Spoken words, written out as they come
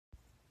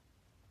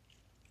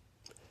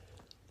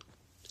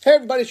Hey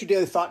everybody, it's your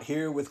Daily Thought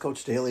here with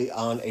Coach Daly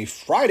on a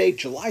Friday,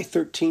 July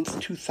 13th,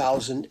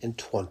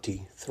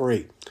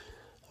 2023.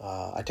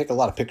 I take a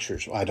lot of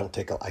pictures. Well, I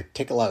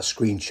take a lot of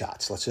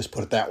screenshots. Let's just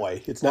put it that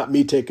way. It's not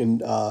me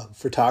taking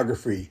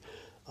photography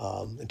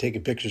and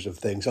taking pictures of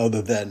things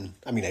other than,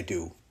 I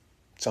do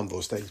some of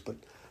those things, but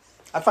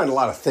I find a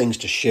lot of things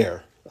to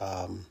share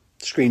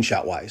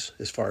screenshot-wise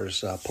as far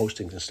as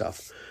postings and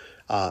stuff.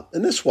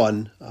 And this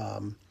one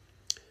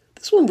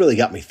really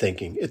got me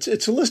thinking.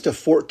 It's a list of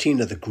 14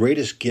 of the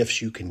greatest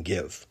gifts you can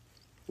give,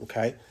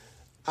 okay?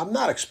 I'm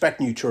not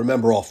expecting you to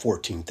remember all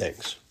 14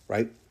 things,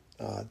 right?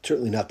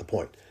 Certainly not the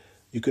point.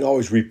 You can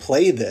always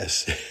replay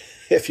this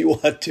if you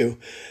want to.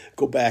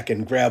 Go back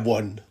and grab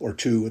one or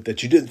two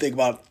that you didn't think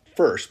about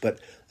first, but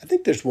I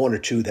think there's one or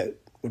two that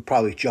would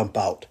probably jump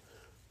out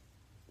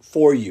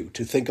for you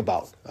to think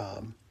about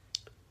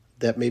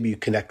that maybe you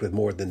connect with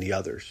more than the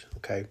others,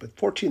 okay? But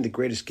 14 of the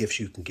greatest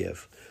gifts you can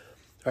give.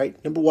 All right,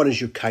 number 1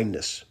 is your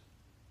kindness.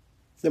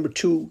 Number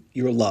 2,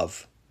 your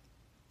love.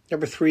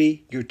 Number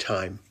 3, your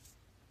time.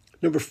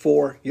 Number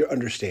 4, your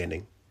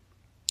understanding.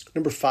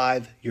 Number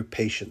 5, your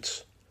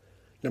patience.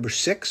 Number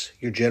 6,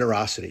 your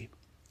generosity.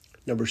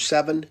 Number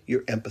 7,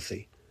 your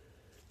empathy.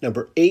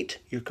 Number 8,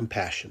 your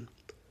compassion.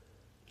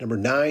 Number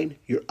 9,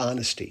 your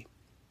honesty.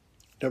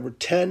 Number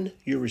 10,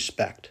 your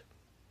respect.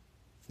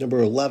 Number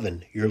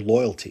 11, your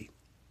loyalty.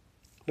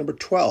 Number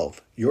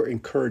 12, your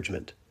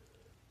encouragement.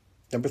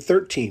 Number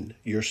 13,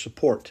 your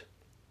support.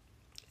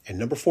 And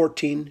number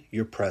 14,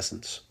 your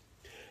presence.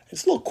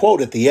 It's a little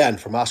quote at the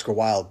end from Oscar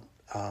Wilde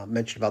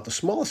mentioned about the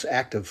smallest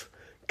act of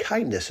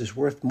kindness is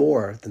worth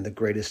more than the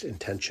greatest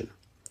intention.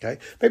 Okay,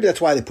 maybe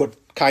that's why they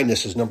put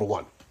kindness as number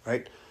 1,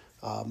 right?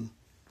 I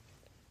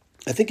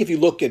think if you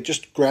look at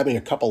just grabbing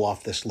a couple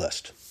off this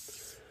list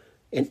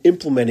and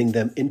implementing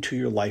them into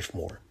your life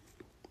more,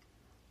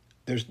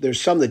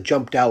 there's some that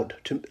jumped out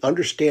to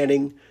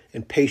understanding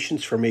and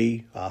patience for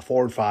me,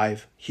 4 and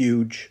 5,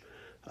 huge.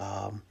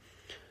 The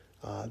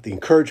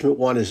encouragement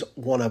one is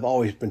one I've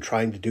always been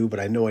trying to do, but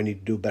I know I need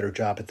to do a better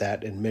job at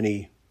that in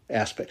many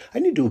aspects. I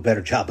need to do a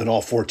better job in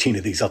all 14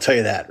 of these, I'll tell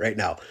you that right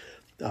now.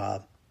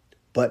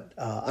 But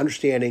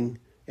understanding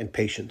and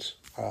patience,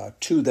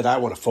 2 that I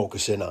want to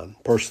focus in on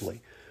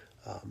personally.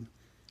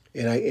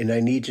 And I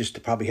need just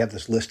to probably have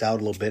this list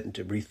out a little bit and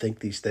to rethink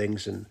these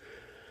things and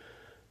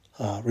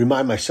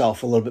remind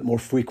myself a little bit more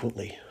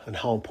frequently on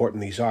how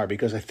important these are,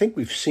 because I think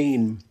we've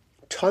seen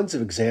tons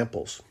of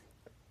examples,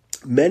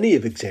 many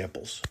of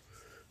examples,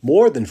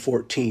 more than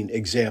 14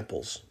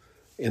 examples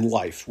in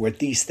life where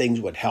these things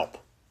would help,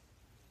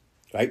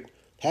 right?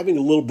 Having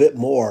a little bit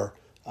more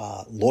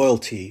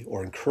loyalty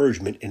or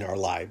encouragement in our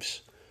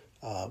lives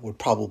would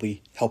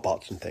probably help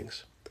out some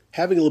things.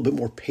 Having a little bit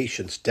more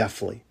patience,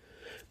 definitely.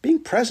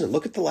 Being present,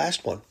 look at the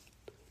last one,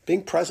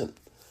 being present.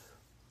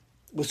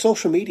 With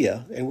social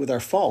media and with our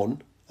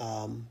phone,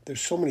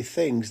 there's so many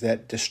things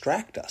that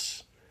distract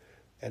us.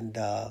 And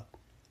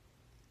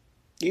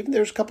even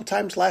there's a couple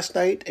times last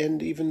night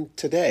and even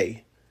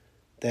today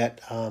that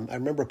I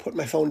remember putting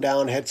my phone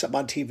down, had something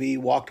on TV,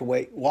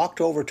 walked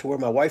over to where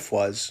my wife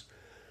was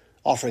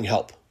offering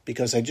help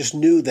because I just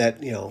knew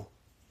that,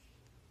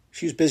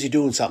 she was busy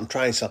doing something,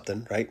 trying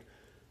something, right?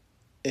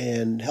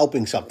 And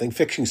helping something,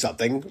 fixing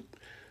something.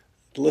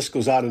 The list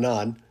goes on and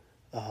on.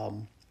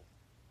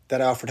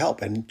 That I offered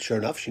help, and sure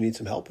enough, she needs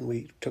some help, and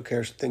we took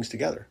care of some things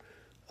together.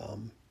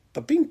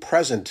 But being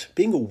present,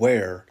 being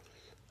aware,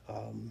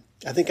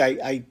 I think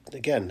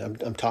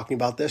I'm talking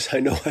about this. I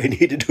know I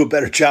need to do a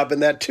better job in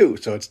that too.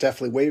 So it's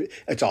definitely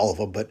it's all of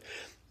them, but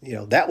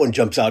that one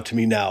jumps out to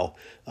me now,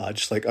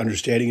 just like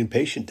understanding and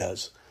patient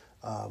does.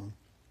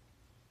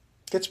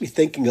 Gets me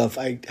thinking of.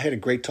 I had a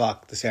great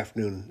talk this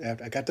afternoon.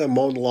 I got done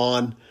mowing the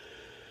lawn.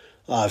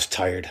 I was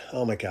tired.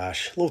 Oh my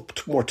gosh, a little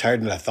more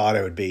tired than I thought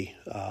I would be.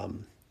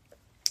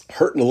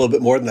 Hurting a little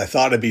bit more than I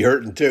thought I'd be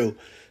hurting too.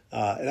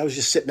 And I was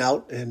just sitting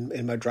out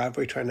in my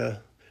driveway trying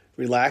to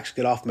relax,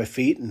 get off my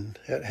feet, and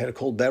had a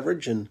cold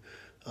beverage. And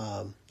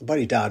my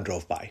buddy Don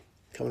drove by,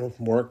 coming home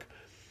from work.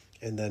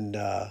 And then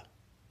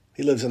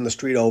he lives on the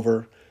street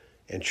over.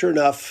 And sure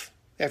enough,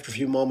 after a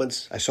few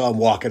moments, I saw him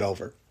walking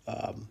over.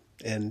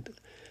 And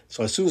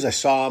so as soon as I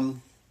saw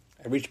him,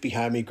 I reached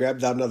behind me,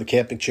 grabbed out another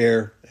camping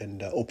chair,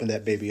 and opened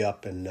that baby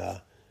up and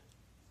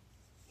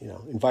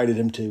invited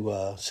him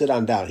to sit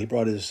on down. He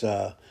brought his...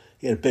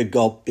 he had a big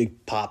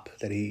pop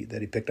that he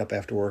picked up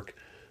after work.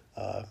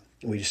 And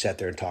we just sat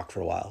there and talked for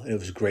a while. And it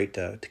was great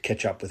to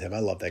catch up with him. I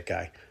love that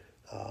guy.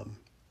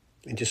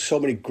 And just so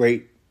many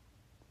great,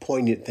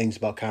 poignant things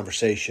about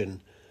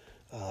conversation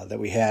that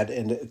we had.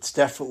 And it's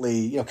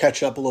definitely,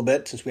 catching up a little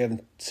bit since we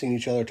haven't seen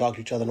each other, talked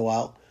to each other in a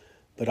while.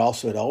 But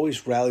also it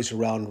always rallies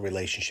around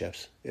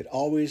relationships.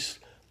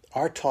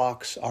 Our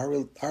talks,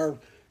 our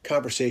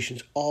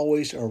conversations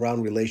always are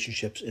around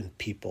relationships and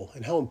people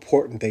and how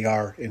important they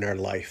are in our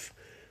life.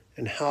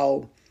 And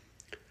how,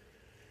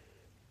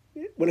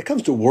 when it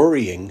comes to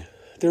worrying,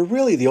 they're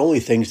really the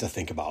only things to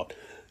think about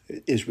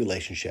is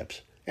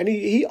relationships. And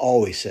he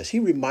always says, he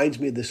reminds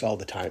me of this all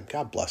the time.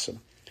 God bless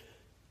him.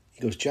 He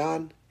goes,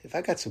 John, if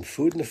I got some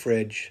food in the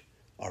fridge,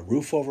 a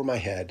roof over my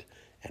head,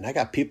 and I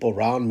got people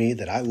around me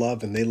that I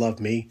love and they love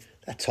me,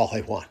 that's all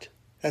I want.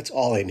 That's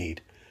all I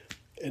need.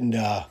 And,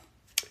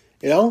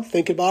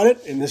 think about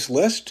it, in this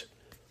list,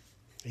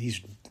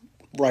 he's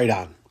right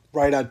on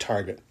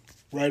target.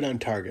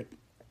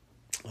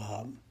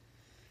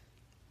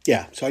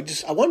 So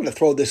I wanted to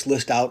throw this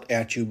list out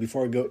at you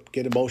before I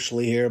get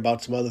emotionally here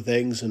about some other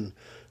things, and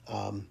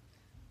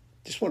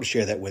just want to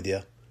share that with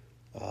you.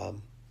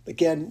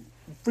 Again,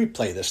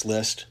 replay this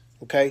list,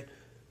 okay?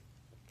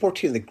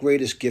 14 of the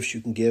greatest gifts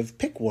you can give.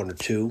 Pick one or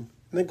two,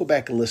 and then go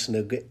back and listen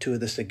to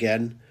this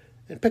again,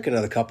 and pick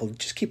another couple.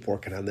 Just keep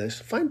working on this.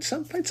 Find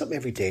something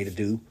every day to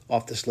do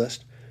off this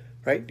list,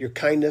 right? Your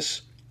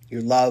kindness,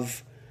 your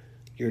love,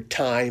 your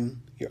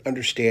time, your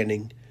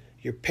understanding,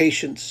 your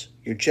patience,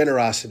 your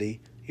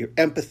generosity, your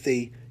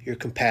empathy, your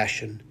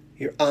compassion,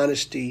 your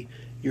honesty,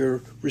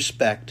 your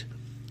respect,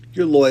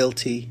 your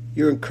loyalty,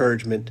 your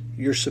encouragement,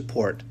 your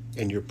support,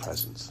 and your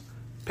presence.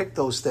 Pick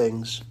those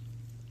things,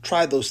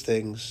 try those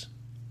things,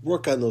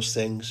 work on those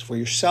things for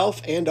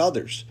yourself and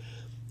others,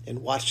 and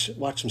watch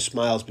some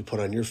smiles be put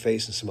on your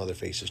face and some other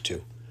faces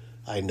too.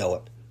 I know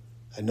it.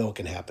 I know it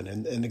can happen.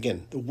 And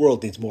again, the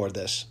world needs more of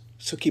this.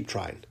 So keep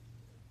trying.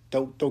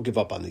 Don't give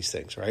up on these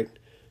things, right?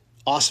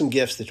 Awesome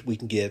gifts that we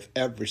can give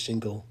every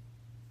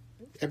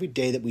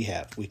day that we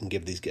have. We can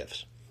give these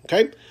gifts.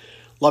 Okay?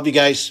 Love you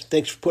guys.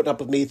 Thanks for putting up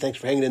with me. Thanks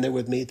for hanging in there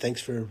with me.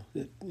 Thanks for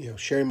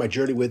sharing my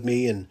journey with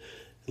me, and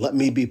let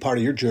me be part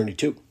of your journey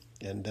too.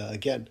 And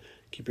again,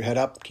 keep your head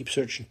up. Keep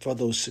searching for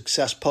those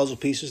success puzzle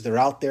pieces. They're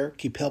out there.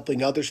 Keep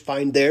helping others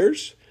find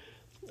theirs.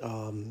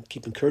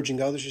 Keep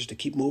encouraging others just to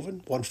keep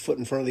moving, one foot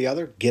in front of the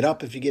other. Get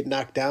up if you get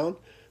knocked down.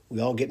 We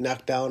all get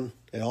knocked down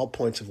at all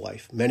points of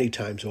life, many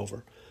times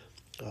over.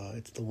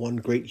 It's the one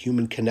great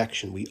human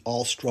connection. We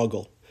all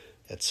struggle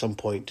at some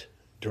point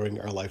during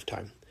our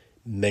lifetime.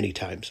 Many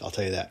times. I'll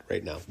tell you that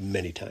right now.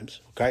 Many times.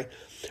 Okay?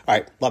 All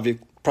right. Love you.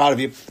 Proud of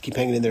you. Keep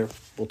hanging in there.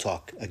 We'll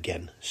talk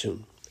again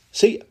soon.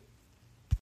 See ya.